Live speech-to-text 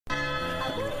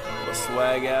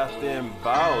Swag after and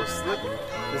boss.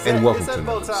 And welcome to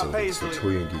another episode of the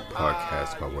Tutorial Geek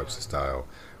Podcast by Webster Style,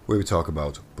 where we talk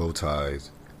about bow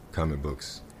ties, comic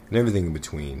books, and everything in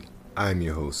between. I'm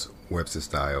your host, Webster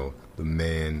Style, the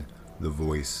man, the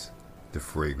voice, the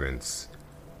fragrance.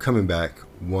 Coming back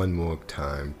one more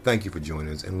time. Thank you for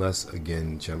joining us, and let's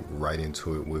again jump right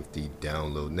into it with the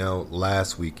download. Now,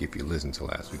 last week, if you listened to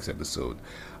last week's episode,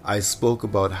 I spoke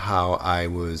about how I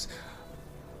was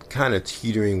kind of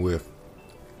teetering with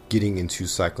getting into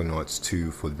Psychonauts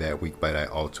 2 for that week, but I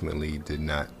ultimately did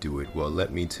not do it. Well,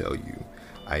 let me tell you,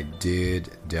 I did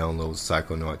download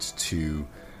Psychonauts 2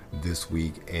 this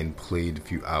week and played a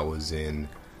few hours in.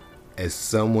 As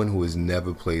someone who has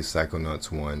never played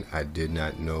Psychonauts 1, I did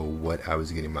not know what I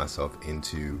was getting myself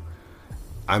into.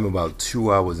 I'm about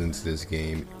 2 hours into this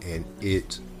game, and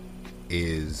it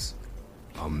is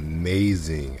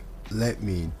amazing. Let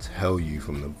me tell you,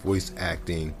 from the voice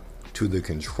acting to the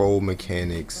control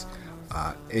mechanics,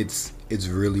 it's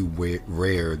really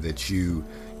rare that you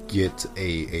get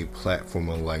a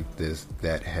platformer like this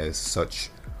that has such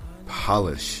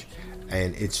polish,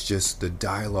 and it's just, the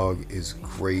dialogue is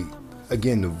great.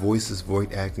 Again, the voice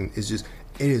acting is just,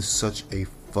 it is such a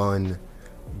fun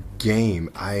game.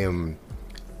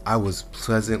 I was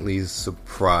pleasantly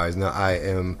surprised. Now, I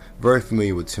am very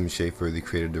familiar with Tim Schafer, the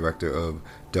creative director of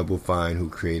Double Fine, who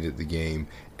created the game,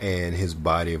 and his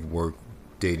body of work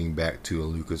dating back to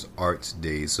LucasArts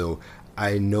days. So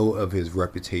I know of his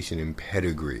reputation and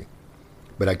pedigree,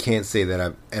 but I can't say that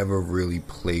I've ever really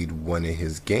played one of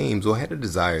his games or had a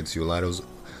desire to. A lot of those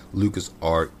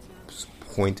LucasArts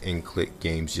point and click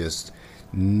games just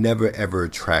never ever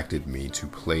attracted me to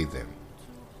play them.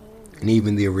 And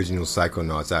even the original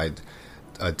Psychonauts, I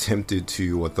attempted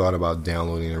to, or thought about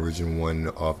downloading the original one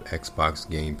off Xbox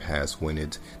Game Pass when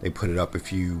they put it up a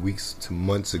few weeks to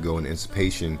months ago in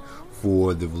anticipation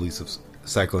for the release of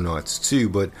Psychonauts 2,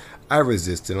 but I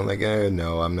resisted. I'm like,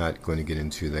 no, I'm not going to get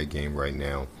into that game right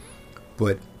now.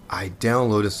 But I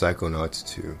downloaded Psychonauts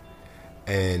 2,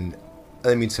 and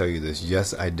let me tell you this,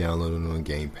 yes, I downloaded it on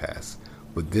Game Pass,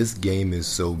 but this game is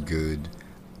so good,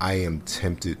 I am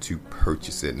tempted to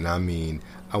purchase it. And I mean,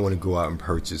 I want to go out and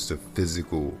purchase the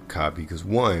physical copy, because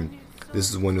one,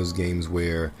 this is one of those games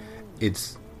where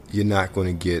you're not going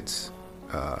to get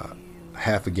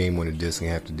half a game on a disc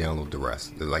and have to download the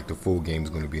rest. Like, the full game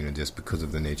is going to be in a disc because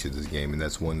of the nature of this game, and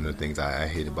that's one of the things I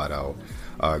hate about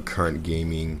our current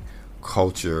gaming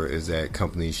culture, is that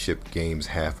companies ship games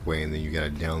halfway and then you got to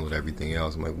download everything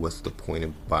else. I'm like, what's the point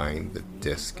of buying the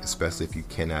disc, especially if you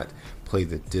cannot play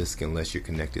the disc unless you're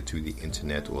connected to the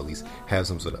internet, or at least have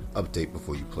some sort of update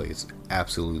before you play. It's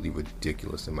absolutely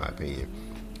ridiculous in my opinion,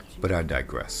 but I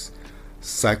digress.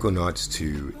 Psychonauts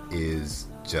 2 is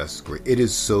just great. It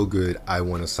is so good, I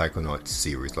want a Psychonauts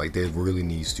series. Like, there really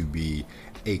needs to be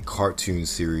a cartoon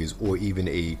series or even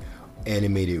a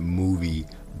animated movie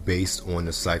based on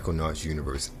the Psychonauts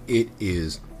universe. It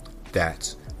is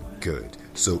that good.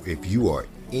 So if you are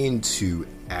into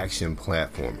action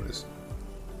platformers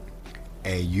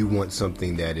and you want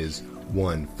something that is,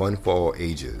 one, fun for all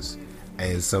ages,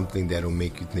 and something that'll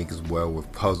make you think as well,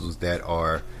 with puzzles that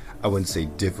are, I wouldn't say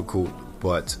difficult,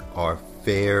 but are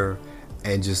fair,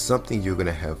 and just something you're going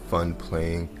to have fun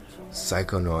playing,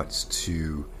 Psychonauts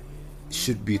 2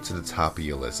 should be to the top of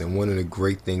your list. And one of the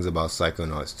great things about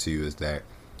Psychonauts 2 is that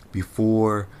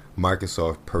before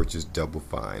Microsoft purchased Double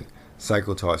Fine,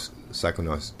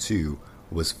 Psychonauts 2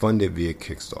 was funded via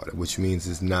Kickstarter, which means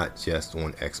it's not just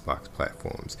on Xbox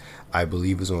platforms. I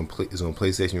believe it's on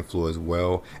PlayStation 4 as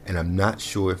well, and I'm not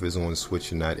sure if it's on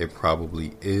Switch or not. It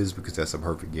probably is, because that's a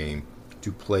perfect game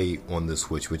to play on the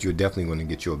Switch, but you're definitely going to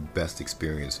get your best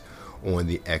experience on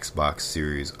the Xbox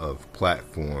series of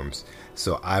platforms.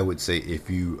 So I would say, if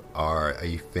you are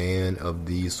a fan of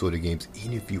these sort of games,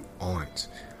 even if you aren't,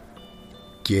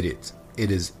 get it.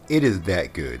 It is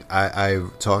that good.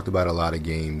 I've talked about a lot of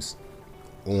games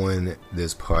on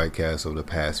this podcast over the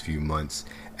past few months,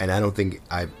 and I don't think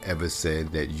I've ever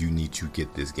said that you need to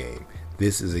get this game.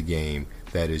 This is a game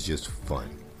that is just fun.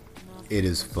 It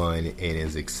is fun and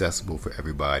is accessible for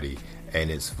everybody,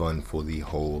 and it's fun for the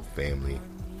whole family.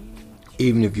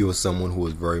 Even if you're someone who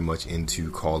is very much into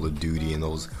Call of Duty and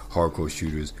those hardcore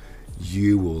shooters,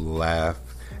 you will laugh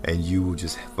and you will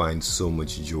just find so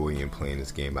much joy in playing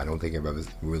this game. I don't think I've ever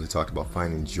really talked about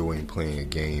finding joy in playing a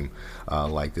game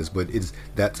like this, but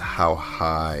that's how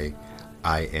high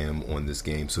I am on this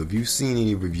game. So if you've seen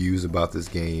any reviews about this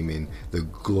game and the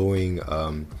glowing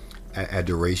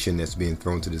adoration that's being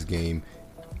thrown to this game,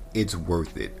 it's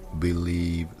worth it.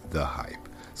 Believe the hype.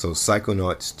 So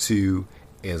Psychonauts 2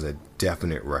 is a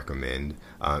definite recommend.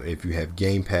 If you have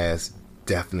Game Pass,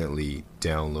 definitely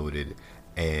download it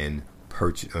and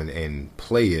purchase and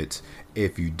play it.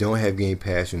 If you don't have Game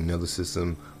Pass on another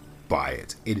system, buy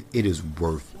it. It is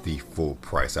worth the full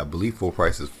price. I believe full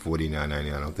price is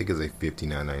 $49.99. I don't think it's a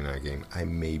 $59.99 game. I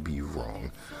may be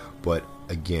wrong. But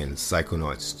again,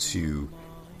 Psychonauts 2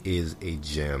 is a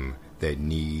gem that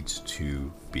needs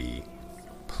to be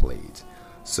played.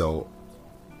 So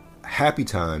happy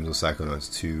times with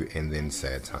Psychonauts 2, and then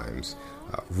sad times.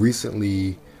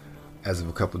 Recently, as of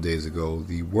a couple days ago,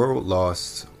 the world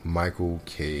lost Michael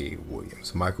K.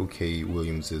 Williams. Michael K.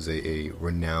 Williams is a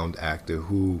renowned actor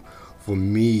who, for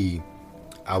me,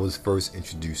 I was first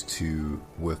introduced to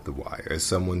with The Wire. As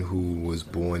someone who was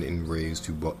born and raised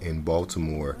in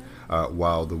Baltimore,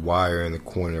 while The Wire and The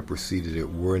Corner that preceded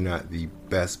it were not the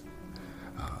best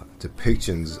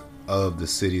depictions of the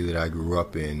city that I grew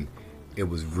up in, it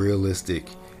was realistic,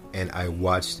 and I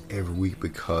watched every week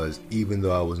because even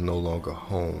though I was no longer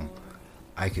home,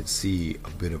 I could see a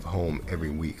bit of home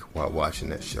every week while watching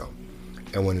that show.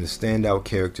 And one of the standout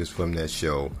characters from that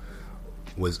show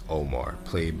was Omar,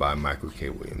 played by Michael K.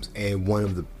 Williams. And one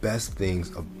of the best things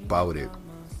about it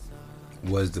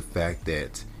was the fact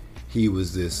that he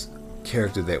was this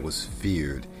character that was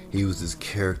feared. He was this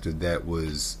character that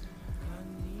was,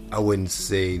 I wouldn't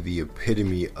say the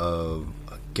epitome of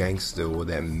a gangster or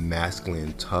that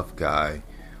masculine tough guy,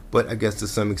 but I guess to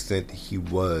some extent he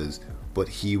was. But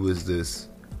he was this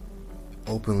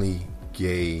openly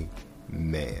gay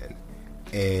man,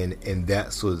 and in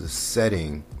that sort of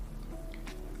setting,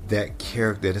 that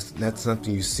character, that's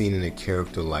something you've seen in a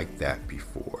character like that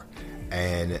before.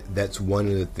 And that's one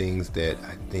of the things that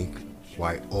I think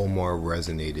why Omar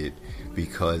resonated,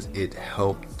 because it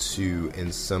helped to, in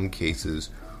some cases,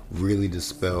 really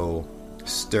dispel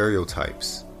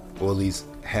stereotypes, or at least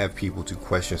have people to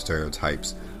question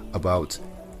stereotypes about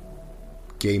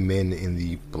gay men in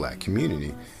the black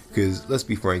community. Because let's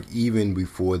be frank, even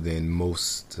before then,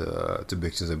 most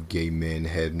depictions of gay men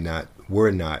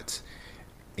were not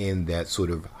in that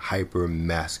sort of hyper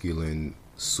masculine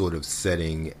sort of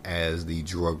setting as the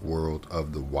drug world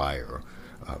of The Wire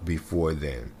before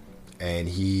then. And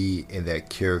he and that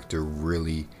character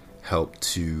really helped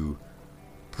to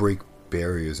break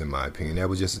barriers, in my opinion. That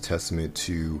was just a testament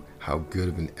to how good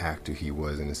of an actor he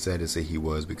was, and it's sad to say he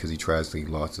was, because he tragically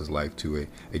lost his life to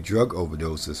a drug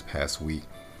overdose this past week.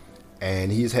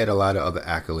 And he's had a lot of other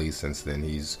accolades since then.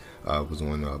 He's was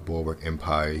on Boardwalk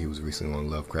Empire. He was recently on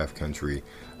Lovecraft Country.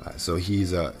 So he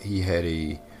had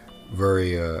a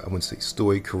very I wouldn't say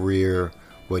storied career,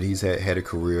 but he's had a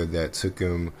career that took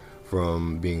him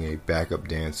from being a backup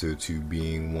dancer to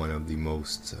being one of the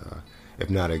most if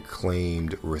not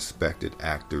acclaimed, respected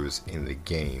actors in the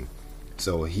game.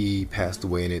 So he passed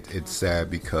away, and it's sad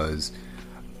because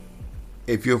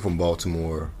if you're from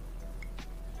Baltimore,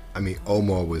 I mean,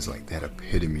 Omar was like that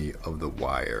epitome of The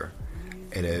Wire,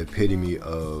 and an epitome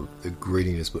of the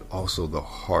grittiness, but also the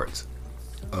heart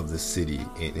of the city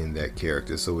in that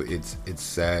character. So it's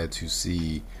sad to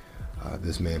see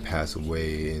this man pass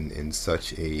away in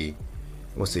such a, I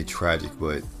won't say tragic,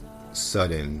 but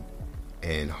sudden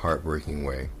and heartbreaking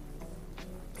way.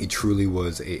 It truly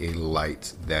was a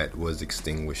light that was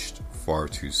extinguished far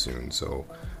too soon. So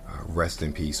rest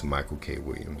in peace, Michael K.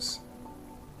 Williams.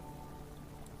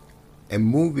 And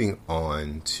moving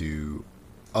on to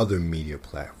other media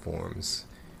platforms,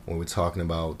 when we're talking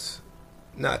about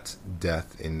not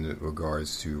death in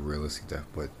regards to realistic death,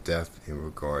 but death in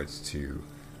regards to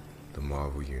the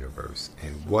Marvel Universe.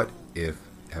 And what if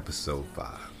Episode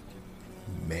 5?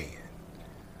 Man.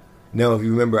 Now, if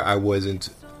you remember, I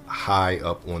wasn't high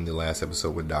up on the last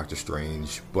episode with Doctor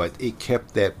Strange, but it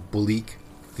kept that bleak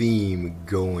theme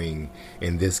going.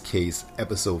 In this case,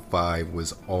 Episode 5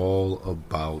 was all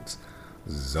about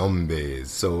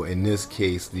zombies. So in this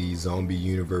case, the zombie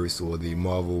universe, or the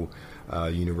Marvel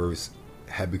universe,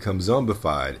 had become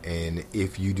zombified. And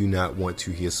if you do not want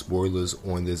to hear spoilers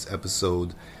on this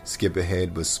episode, skip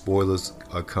ahead, but spoilers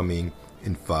are coming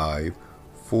in 5,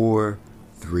 4,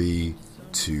 3,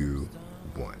 2,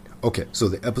 1. Okay, so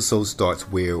the episode starts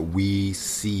where we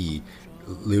see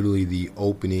literally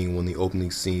one of the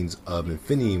opening scenes of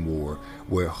Infinity War,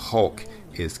 where Hulk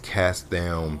is cast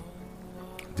down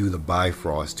through the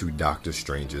Bifrost to Doctor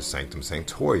Strange's Sanctum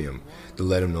Sanctorum to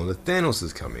let him know that Thanos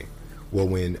is coming. Well,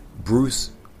 when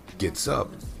Bruce gets up,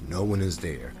 no one is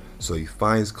there. So he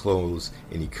finds clothes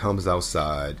and he comes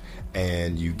outside,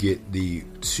 and you get the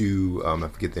two, I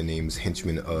forget their names,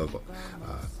 henchmen of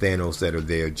Thanos that are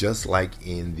there, just like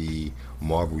in the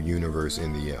Marvel Universe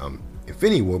in the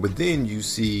Infinity War. But then you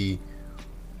see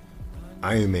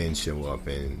Iron Man show up,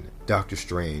 and Doctor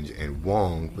Strange and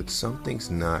Wong, but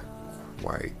something's not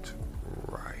quite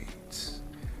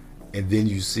And then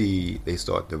you see they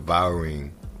start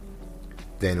devouring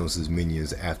Thanos'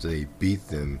 minions after they beat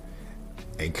them,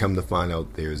 and come to find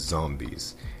out they're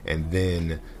zombies. And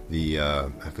then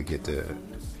I forget, the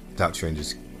Doctor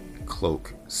Strange's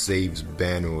cloak saves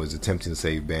Banner, or is attempting to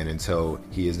save Banner, until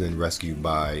he is then rescued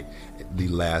by the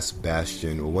last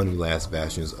bastion, or one of the last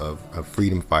bastions of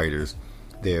freedom fighters.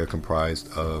 They are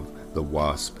comprised of the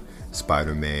Wasp,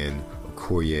 Spider-Man,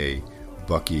 Okoye,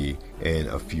 Bucky, and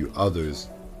a few others.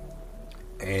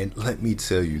 And let me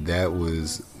tell you, that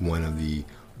was one of the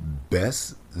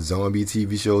best zombie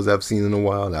TV shows I've seen in a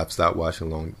while. I've stopped watching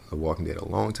The Walking Dead a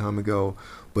long time ago,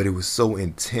 but it was so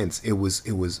intense. It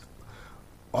was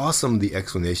awesome, the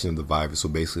explanation of the virus. So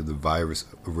basically, the virus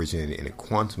originated in a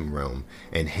quantum realm,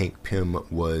 and Hank Pym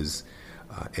was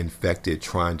infected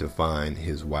trying to find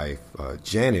his wife,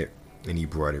 Janet, and he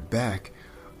brought it back.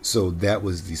 So that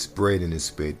was the spread, and it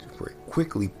spread very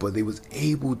quickly, but they was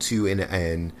able to,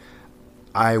 and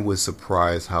I was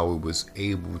surprised how it was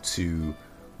able to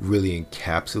really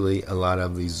encapsulate a lot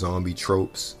of these zombie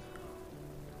tropes,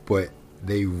 but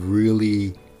they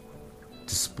really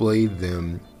displayed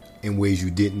them in ways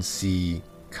you didn't see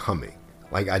coming.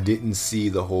 Like, I didn't see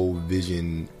the whole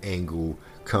Vision angle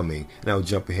coming. And I'll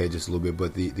jump ahead just a little bit,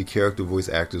 but the character voice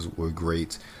actors were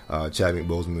great. Chadwick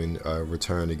Boseman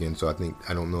returned again, so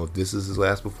I don't know if this is his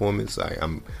last performance.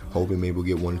 I'm hoping maybe we'll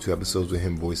get 1 or 2 episodes with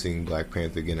him voicing Black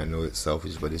Panther again. I know it's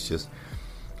selfish, but it's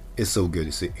so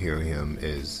good to hear him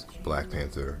as Black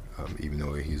Panther, even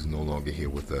though he's no longer here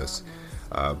with us.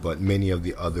 But many of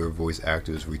the other voice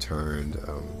actors returned.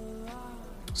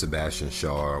 Sebastian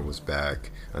Shaw was back.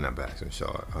 Not Sebastian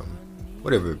Shaw.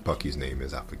 Whatever Bucky's name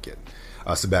is, I forget.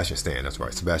 Sebastian Stan, that's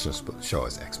right. Sebastian Shaw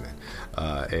is X-Men.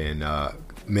 And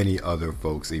many other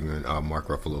folks, even Mark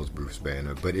Ruffalo's Bruce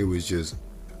Banner. But it was just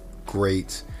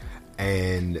great.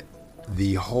 And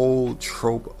the whole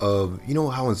trope of, you know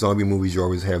how in zombie movies you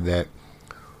always have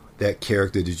that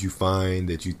character that you find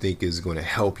that you think is going to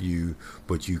help you,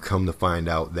 but you come to find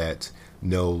out that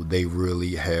no, they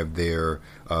really have their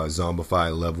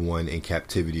zombified loved one in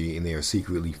captivity, and they are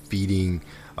secretly feeding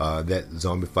that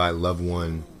zombified loved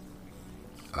one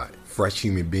fresh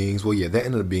human beings. Well, yeah, that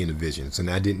ended up being the Vision, and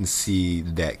I didn't see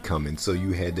that coming. So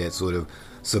you had that sort of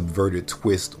subverted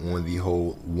twist on the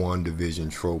whole WandaVision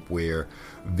trope, where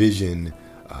Vision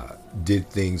did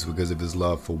things because of his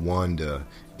love for Wanda,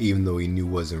 even though he knew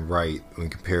wasn't right. In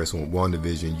comparison with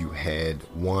WandaVision, you had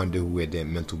Wanda, who had that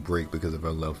mental break because of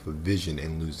her love for Vision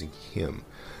and losing him.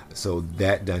 So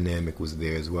that dynamic was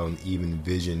there as well, and even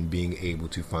Vision being able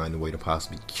to find a way to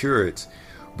possibly cure it.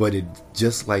 But it,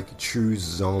 just like true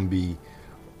zombie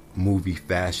movie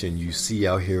fashion, you see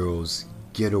our heroes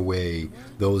get away,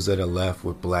 those that are left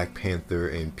with Black Panther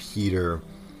and Peter,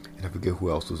 and I forget who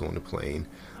else was on the plane,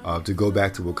 to go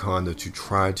back to Wakanda to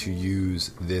try to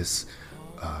use this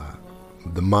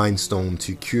the Mind Stone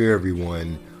to cure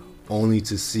everyone, only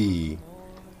to see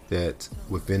that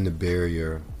within the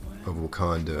barrier of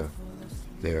Wakanda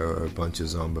there are a bunch of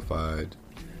zombified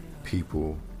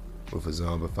people with a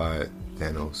zombified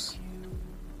Thanos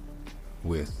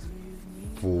with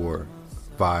 4-5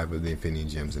 of the Infinity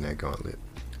Gems in that gauntlet.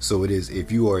 So it is,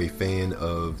 if you are a fan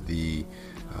of the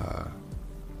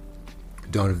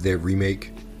Dawn of the Dead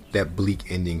remake, that bleak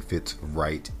ending fits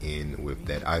right in with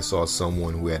that. I saw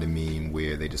someone who had a meme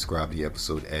where they described the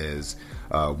episode as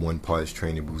 1 part's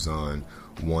Train to Busan,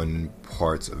 1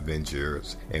 part's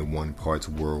Avengers, and 1 part's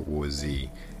World War Z.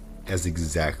 That's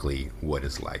exactly what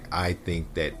it's like. I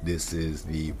think that this is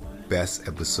the best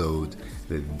episode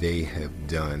that they have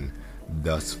done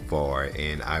thus far,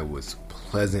 and I was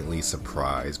pleasantly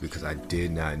surprised because I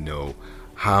did not know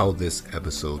how this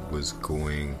episode was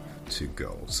going to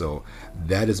go. So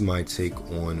that is my take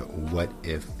on What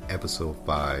If Episode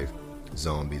 5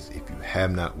 Zombies. If you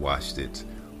have not watched it,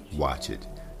 watch it.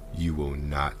 You will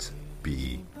not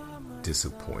be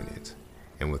disappointed.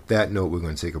 And with that note, we're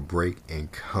going to take a break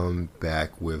and come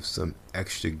back with some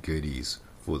extra goodies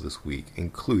for this week,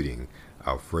 including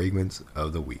our fragrance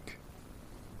of the week.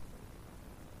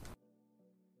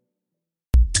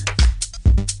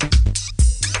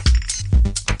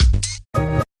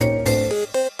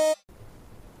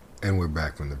 And we're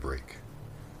back from the break.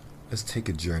 Let's take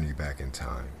a journey back in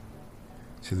time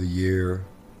to the year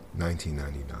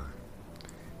 1999.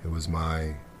 It was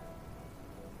my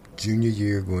junior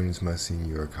year going into my senior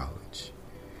year of college.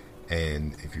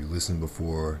 And if you listened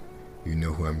before, you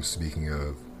know who I'm speaking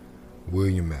of.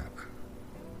 William Mapp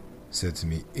said to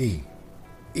me, E,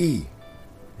 you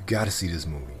gotta see this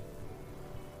movie.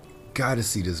 Gotta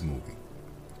see this movie.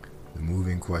 The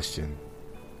movie in question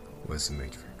was The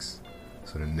Matrix.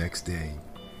 So the next day,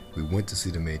 we went to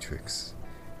see The Matrix,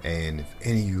 And if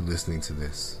any of you listening to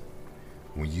this,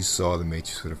 when you saw The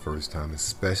Matrix for the first time,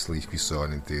 especially if you saw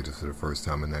it in theaters for the first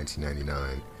time in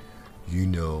 1999, you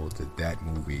know that that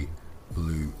movie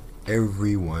blew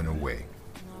everyone away.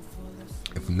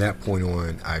 And from that point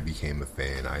on, I became a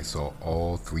fan. I saw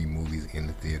all 3 movies in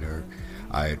the theater.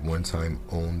 I at one time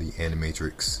owned the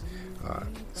Animatrix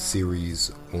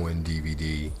series on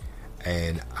DVD,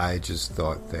 and I just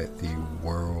thought that the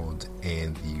world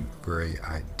and the very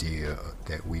idea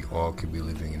that we all could be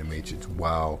living in a Matrix,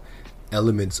 while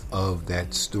elements of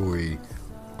that story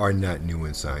are not new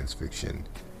in science fiction,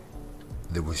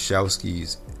 the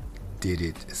Wachowskis did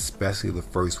it, especially the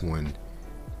first one,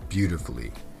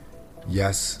 beautifully.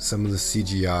 Yes, some of the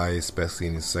CGI, especially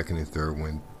in the second and third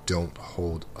one, don't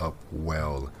hold up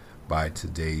well by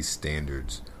today's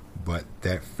standards, but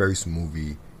that first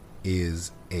movie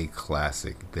is a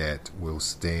classic that will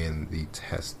stand the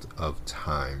test of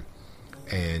time.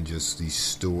 And just the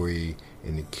story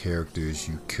and the characters,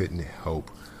 you couldn't help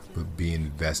but be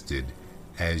invested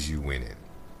as you went in.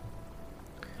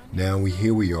 Now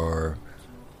here we are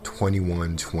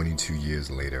 22 years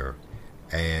later,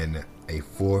 and a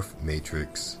 4th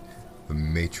Matrix, The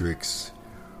Matrix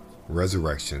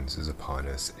Resurrections, is upon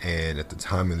us. And at the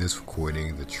time of this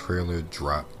recording, the trailer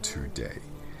dropped today.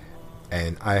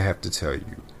 And I have to tell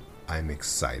you, I'm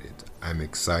excited. I'm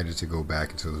excited to go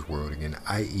back into this world again.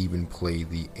 I even played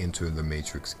the Enter the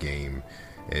Matrix game,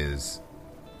 as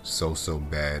so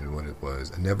bad in what it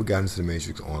was. I never got into the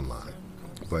Matrix online,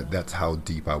 but that's how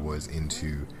deep I was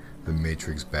into the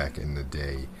Matrix back in the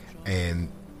day. And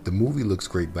the movie looks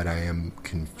great, but I am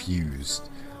confused.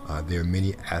 There are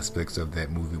many aspects of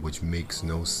that movie which makes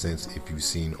no sense if you've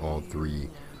seen all 3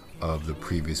 of the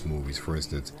previous movies. For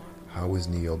instance, how is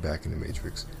Neo back in the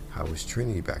Matrix? How is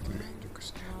Trinity back in the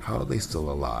Matrix? How are they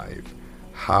still alive?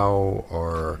 How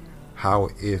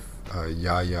if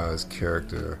Yaya's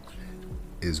character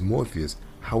is Morpheus,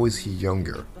 how is he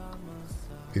younger?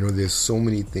 You know, there's so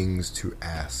many things to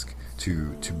ask,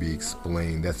 to be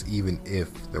explained. That's even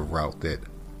if the route that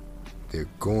they're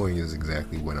going is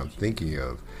exactly what I'm thinking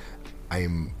of. I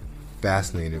am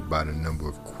fascinated by the number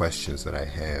of questions that I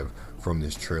have from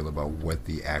this trailer about what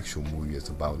the actual movie is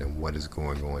about and what is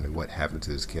going on and what happened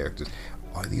to his characters.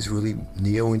 Are these really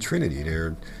Neo and Trinity? There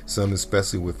are some,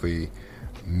 especially with a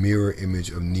mirror image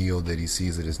of Neo, that he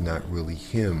sees that it's not really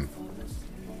him.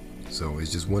 So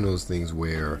it's just one of those things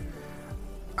where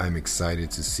I'm excited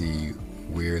to see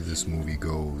where this movie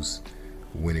goes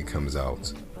when it comes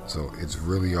out. So it's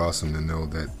really awesome to know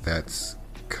that that's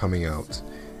coming out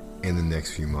in the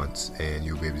next few months, and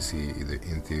you'll be able to see it either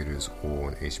in theaters or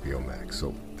on HBO Max.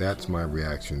 So that's my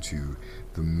reaction to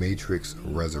The Matrix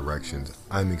Resurrections.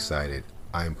 I'm excited.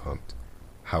 I'm pumped.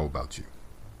 How about you?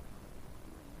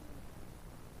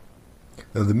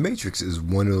 Now, The Matrix is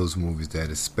one of those movies that,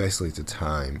 especially at the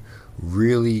time,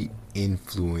 really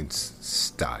influenced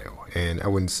style. And I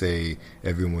wouldn't say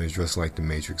everyone is dressed like The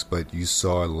Matrix, but you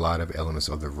saw a lot of elements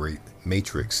of the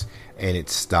Matrix and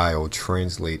its style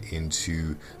translate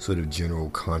into sort of general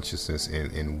consciousness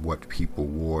in what people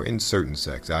wore in certain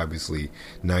sects. Obviously,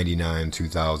 99,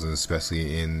 2000,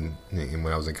 especially in when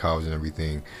I was in college and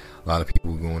everything, a lot of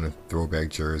people were going to throwback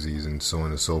jerseys and so on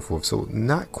and so forth. So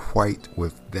not quite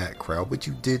with that crowd, but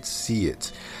you did see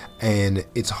it. And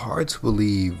it's hard to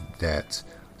believe that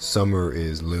summer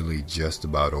is literally just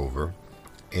about over,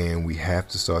 and we have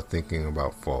to start thinking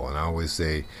about fall. And I always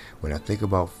say, when I think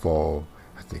about fall,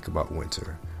 I think about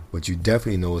winter. But you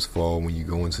definitely know it's fall when you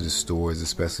go into the stores,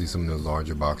 especially some of the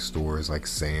larger box stores like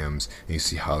Sam's, and you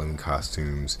see Halloween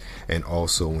costumes, and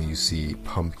also when you see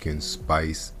pumpkin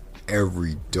spice,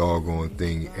 every doggone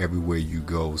thing everywhere you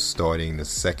go, starting the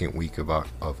second week of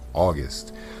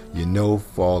August. You know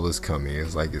fall is coming.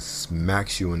 It's like it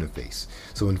smacks you in the face.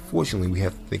 So unfortunately, we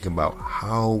have to think about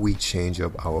how we change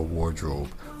up our wardrobe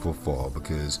for fall,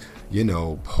 because, you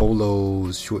know,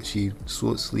 polos, short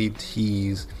sleeve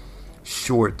tees,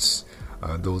 shorts,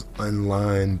 those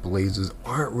unlined blazers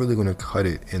aren't really going to cut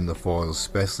it in the fall,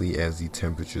 especially as the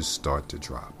temperatures start to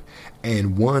drop.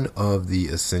 And one of the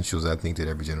essentials I think that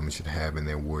every gentleman should have in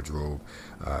their wardrobe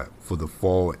for the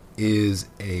fall is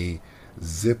a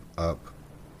zip-up,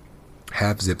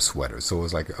 half-zip sweater. So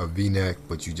it's like a V-neck,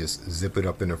 but you just zip it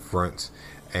up in the front.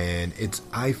 And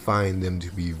I find them to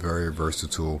be very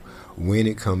versatile when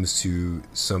it comes to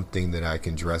something that I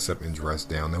can dress up and dress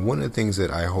down. Now, one of the things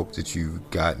that I hope that you've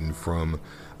gotten from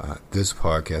this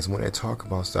podcast, when I talk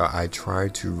about style, I try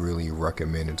to really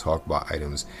recommend and talk about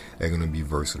items that are going to be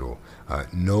versatile. I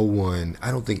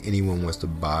don't think anyone wants to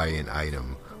buy an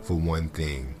item for one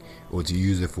thing or to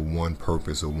use it for one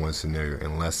purpose or one scenario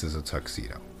unless it's a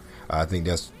tuxedo. I think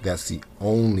that's the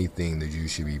only thing that you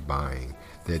should be buying,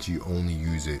 that you only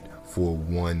use it for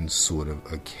one sort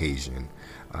of occasion.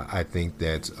 I think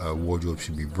that a wardrobe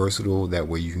should be versatile. That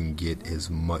way you can get as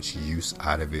much use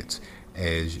out of it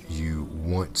as you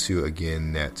want to.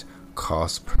 Again, that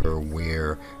cost per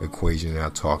wear equation that I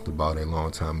talked about a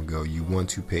long time ago. You want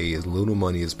to pay as little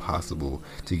money as possible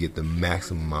to get the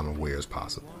maximum amount of wear as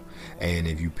possible. And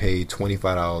if you pay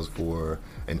 $25 for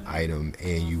an item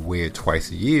and you wear it twice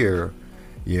a year,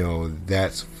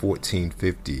 that's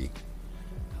 $14.50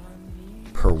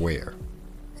 per wear.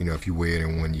 If you wear it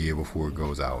in 1 year before it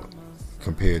goes out,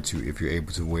 compared to if you're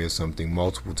able to wear something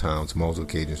multiple times, multiple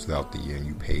occasions throughout the year, and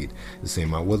you paid the same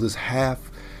amount. Well, this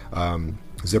half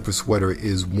zipper sweater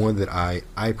is one that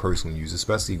I personally use,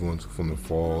 especially going from the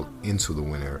fall into the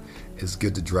winter. It's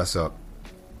good to dress up.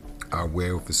 I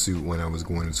wear with a suit when I was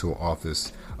going into an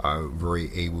office.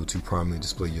 Very able to prominently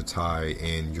display your tie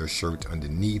and your shirt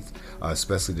underneath,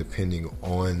 especially depending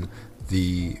on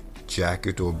the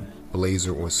jacket or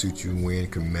blazer or suit you wear.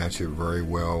 Can match it very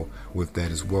well with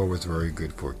that as well. It's very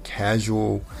good for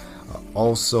casual.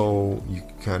 Also, you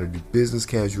can kind of do business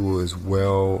casual as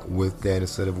well with that,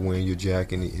 instead of wearing your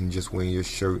jacket and just wearing your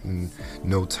shirt and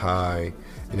no tie.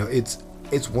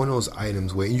 It's one of those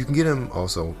items where you can get them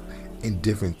also in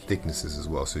different thicknesses as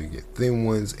well. So you get thin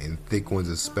ones and thick ones,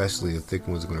 especially the thick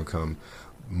ones are going to come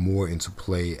more into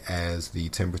play as the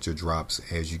temperature drops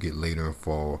as you get later in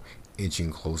fall,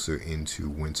 inching closer into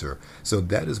winter. So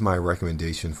that is my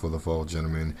recommendation for the fall,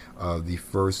 gentlemen. The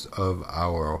first of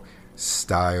our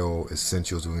style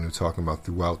essentials we're going to be talking about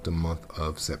throughout the month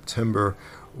of September.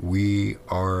 We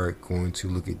are going to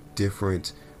look at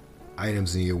different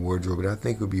items in your wardrobe that I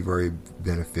think would be very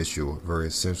beneficial, very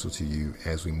essential to you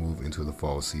as we move into the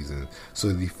fall season. So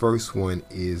the first one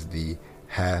is the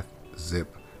half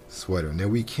zip sweater. Now,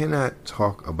 we cannot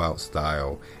talk about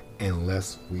style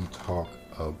unless we talk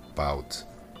about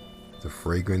the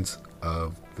fragrance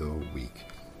of the week.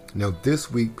 Now, this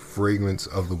week fragrance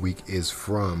of the week is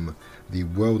from the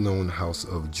well-known house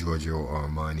of Giorgio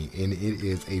Armani, and it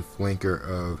is a flanker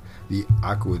of the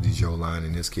Acqua di Gio line.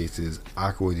 In this case, is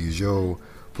Acqua di Gio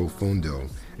Profondo,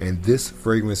 and this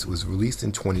fragrance was released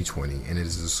in 2020, and it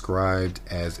is described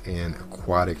as an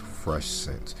aquatic fresh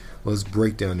scent. Let's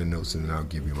break down the notes, and then I'll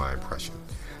give you my impression.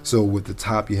 So, with the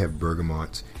top, you have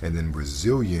bergamot, and then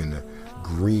Brazilian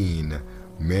green,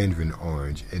 mandarin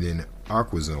orange, and then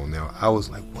Aquazone. Now, I was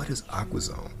like, what is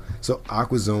Aquazone? So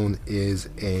Aquazone is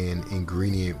an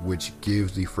ingredient which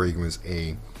gives the fragrance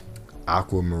a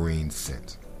aquamarine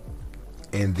scent.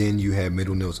 And then you have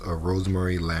middle notes of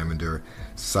rosemary, lavender,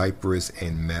 cypress,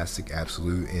 and Mastic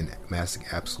Absolute. And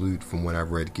Mastic Absolute, from what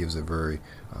I've read, gives a very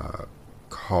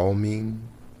calming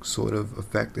sort of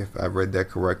effect, if I read that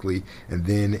correctly. And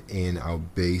then in our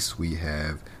base, we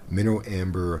have mineral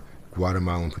amber,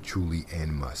 Guatemalan patchouli,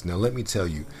 and musk. Now, let me tell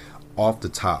you, off the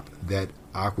top, that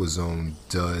Aquazone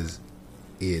does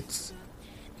its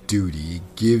duty.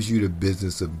 It gives you the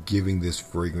business of giving this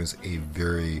fragrance a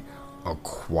very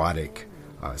aquatic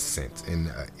scent,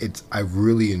 and I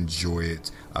really enjoy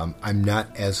it. I'm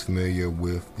not as familiar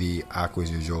with the Acqua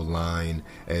di Gio line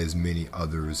as many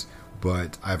others,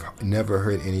 but I've never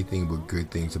heard anything but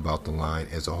good things about the line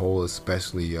as a whole,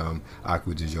 especially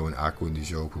Acqua di Gio and Acqua di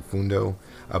Gio Profondo,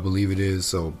 I believe it is.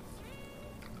 So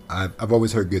I've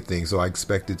always heard good things, so I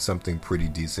expected something pretty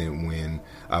decent when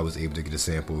I was able to get a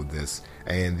sample of this.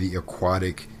 And the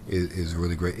aquatic is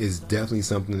really great. It's definitely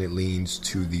something that leans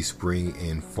to the spring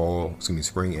and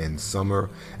summer.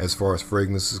 As far as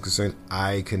fragrance is concerned,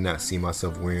 I could not see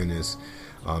myself wearing this,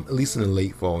 at least in the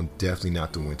late fall, and definitely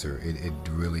not the winter. It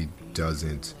really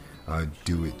doesn't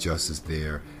do it justice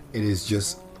there. It is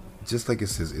just like it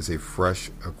says, it's a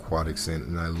fresh aquatic scent,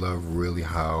 and I love really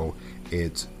how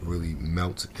it really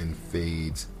melts and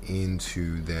fades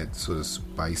into that sort of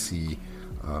spicy,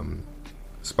 well,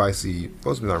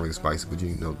 it's not really spicy,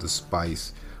 but the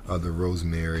spice of the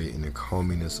rosemary and the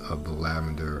calminess of the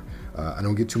lavender. I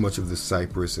don't get too much of the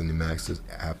cypress and the Mastic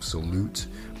Absolute,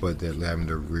 but that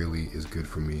lavender really is good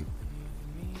for me.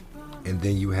 And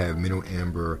then you have mineral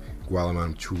amber,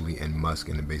 Guatemalan patchouli, and musk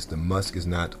in the base. The musk is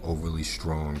not overly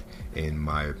strong in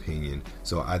my opinion,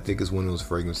 so I think it's one of those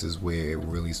fragrances where it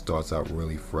really starts out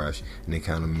really fresh and it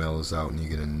kind of mellows out and you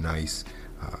get a nice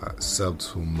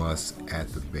subtle musk at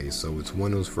the base. So it's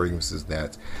one of those fragrances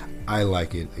that I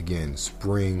like it. Again,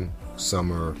 spring,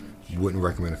 summer, wouldn't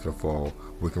recommend it for the fall,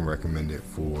 we can recommend it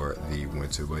for the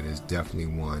winter, but it's definitely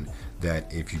one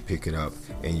that if you pick it up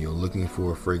and you're looking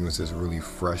for a fragrance that's really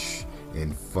fresh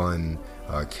and fun,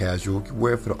 casual, you can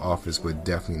wear it for the office, but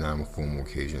definitely not on a formal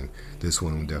occasion, this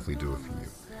one will definitely do it for you.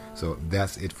 So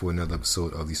that's it for another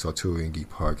episode of the Sartorial Geek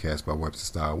Podcast by Webster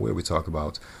Style, where we talk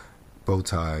about bow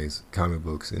ties, comic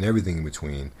books, and everything in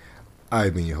between.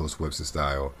 I've been your host, Webster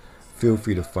Style. Feel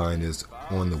free to find us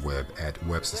on the web at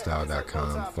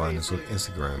websterstyle.com. Find us on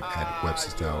Instagram at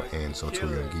Webster Style and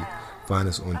Sartorial Geek. Find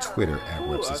us on Twitter at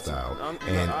Webster Style.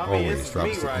 And always drop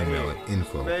us an email at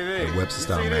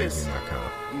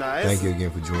info@websterstylemagazine.com. Thank you again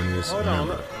for joining us.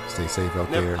 Remember, stay safe out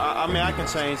there. I can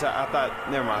change. I thought,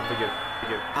 never mind, forget it.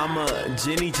 I'm a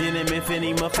Jenny,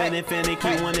 Infinity, Muffin,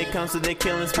 finicky when it comes to the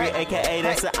killing spree, aka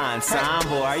that's an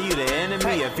ensemble. Are you the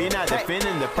enemy if you're not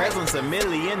defending the presence of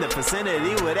Millie in the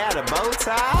vicinity without a bow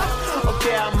tie?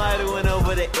 Okay, I might have went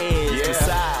over the edge.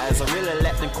 Besides, I really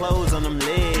left them clothes on them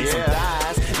legs and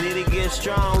thighs. Need to get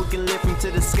strong, we can lift them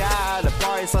to the sky. The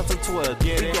party starts at 12.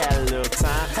 We got a little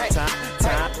time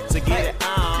to get it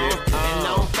on. And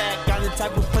on fact, I'm the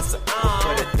type who puts it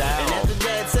on. And after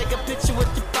that, take a picture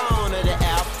with your phone of the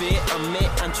outfit.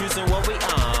 I'm choosing what we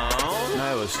own.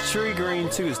 No, it was Tree Green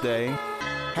Tuesday.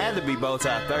 Had to be Bow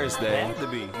Tie Thursday. Had to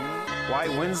be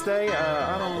White Wednesday.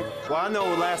 I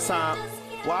know last time.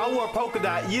 Well, I wore polka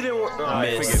dot. You didn't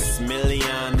wear. Miss Millie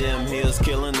on them heels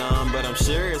killing them, but I'm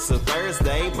sure it's a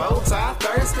Thursday. Bow Tie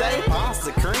Thursday.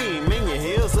 Pasta cream in your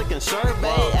heels looking sharp,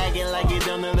 babe. Acting like you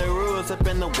don't know the rules up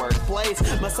in the workplace.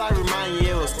 Must I remind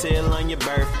you it was till on your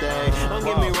birthday? Don't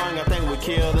get me wrong, I think we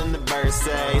killed in the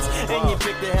birthdays. And you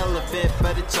picked the hella fit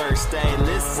for the church day.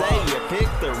 Let's say you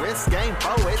picked the wrist game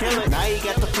poet. Now you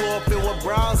got the floor filled with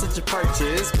bras that you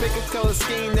purchase. Pick a color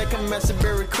scheme that can match your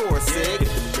berry corset.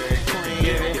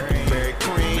 Get the berry cream. Berry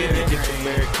cream, get the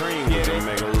berry cream, we can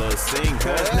make a little scene.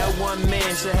 Cause no one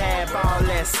man should have all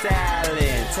that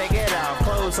styling. Take it off,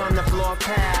 clothes on the floor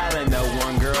piling. No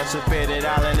one girl should fit it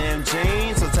all in them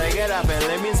jeans. So take it off and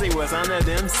let me see what's under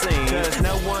them seams. Cause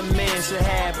no one man should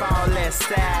have all that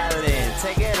styling.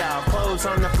 Take it off, clothes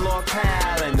on the floor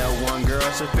piling. No one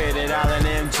girl should fit it all in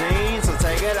them jeans. So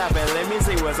take it off and let me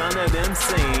see what's under them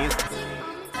seams.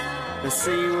 Let's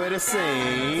see what it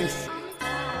seems.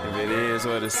 If it is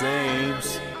what it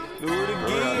seems. Do it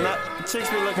again. Chicks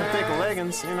be looking thick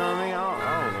leggings, you know what I mean?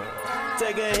 I don't know.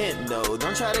 Take a hint though,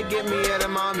 don't try to get me at a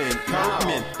moment. Coat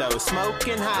mint though,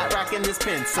 smoking hot, rocking this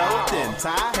pin so thin.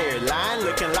 Tie hairline,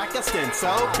 looking like a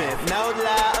stencil. Pimp, no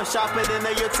lie, I'm sharper than a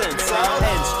utensil.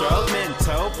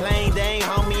 Instrumental, plain dang,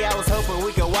 homie, I was hoping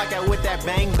we could walk out with that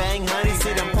bang bang, honey.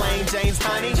 See them plain James,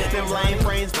 honey, them lame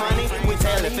frames, funny. We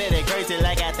tell it fit it crazy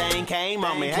like that thing came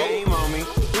on me. Hey, mommy,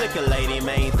 look a lady,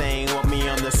 main thing, want me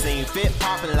on the scene. Fit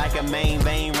popping like a main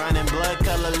vein, running blood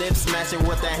color lips, smashing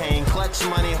with the hang. Clutch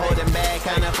money, holding back.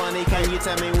 Kinda funny, can you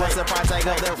tell me what's the price tag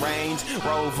of the Range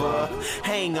Rover?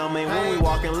 Hang on me when we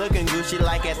walking, looking Gucci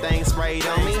like that thing sprayed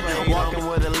on me. Walking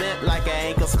with a limp like an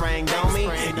ankle sprained on me.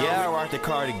 Yeah, I rock the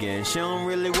cardigan, she don't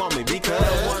really want me because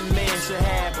one man should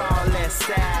have all that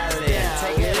styling.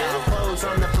 Take it off, clothes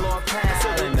on the floor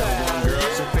piling. No one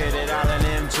girl should fit it all in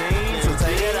them jeans. So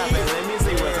take it off and let me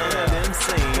see what's under them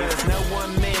seams. Cause no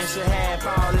one man should have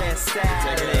all that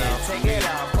styling. Take it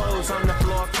off, clothes on the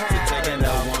floor piling.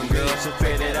 No one girl should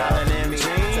fit it all in them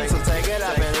jeans. So take it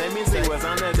up and let me see what's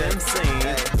under them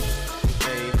seams.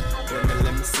 Hey,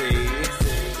 let me see.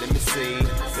 Let me see.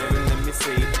 Let me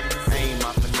see. Ain't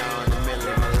mopping on the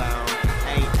Millie Malone.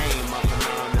 Ain't mopping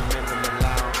on the Millie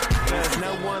Malone. Cause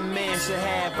no one man should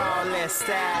have all that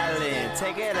styling.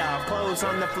 Take it off, clothes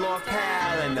on the floor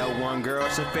piling. No one girl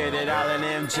should fit it all in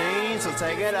them jeans. So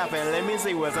take it off and let me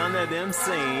see what's under them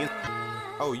seams.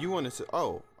 Oh, you wanted to?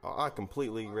 Oh, I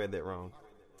completely read that wrong.